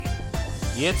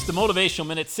It's the Motivational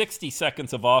Minute, 60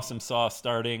 seconds of awesome sauce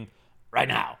starting right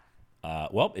now.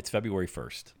 Well, it's February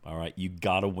 1st, all right? You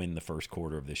got to win the first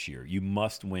quarter of this year. You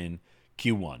must win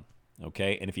Q1,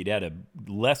 okay? And if you'd had a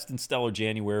less than stellar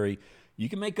January, you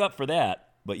can make up for that,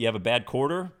 but you have a bad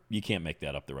quarter, you can't make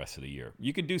that up the rest of the year.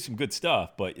 You can do some good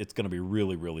stuff, but it's going to be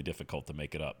really, really difficult to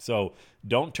make it up. So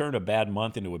don't turn a bad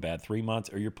month into a bad 3 months,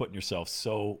 or you're putting yourself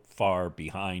so far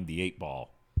behind the 8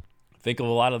 ball. Think of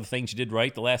a lot of the things you did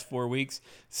right the last 4 weeks.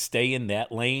 Stay in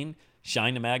that lane.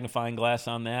 Shine the magnifying glass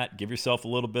on that. Give yourself a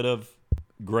little bit of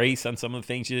grace on some of the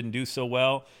things you didn't do so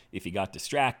well. If you got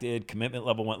distracted, commitment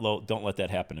level went low, don't let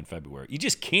that happen in February. You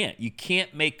just can't. You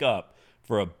can't make up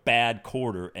for a bad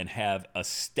quarter and have a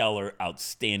stellar,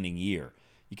 outstanding year.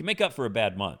 You can make up for a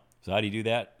bad month. So how do you do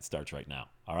that? It starts right now.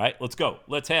 All right, let's go.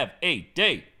 Let's have a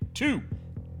day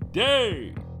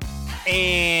today.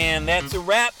 And that's a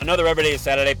wrap. Another Everyday is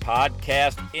Saturday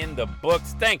podcast in the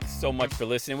books. Thanks so much for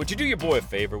listening. Would you do your boy a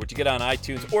favor? Would you get on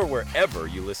iTunes or wherever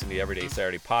you listen to the Everyday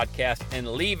Saturday podcast and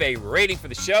leave a rating for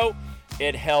the show?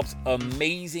 It helps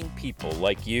amazing people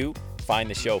like you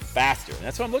find the show faster. And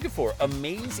that's what I'm looking for,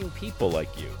 amazing people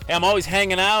like you. Hey, I'm always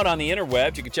hanging out on the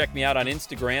interwebs. You can check me out on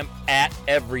Instagram at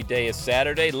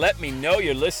EverydayIsSaturday. Let me know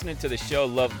you're listening to the show.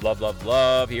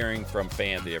 Love hearing from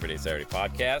fans of the Everyday Saturday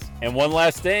podcast. And one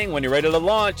last thing, when you're ready to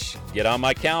launch, get on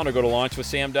my calendar, go to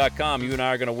launchwithsam.com. You and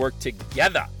I are going to work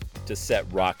together to set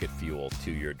rocket fuel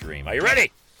to your dream. Are you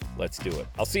ready? Let's do it.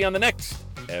 I'll see you on the next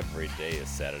Everyday is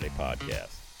Saturday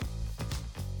podcast.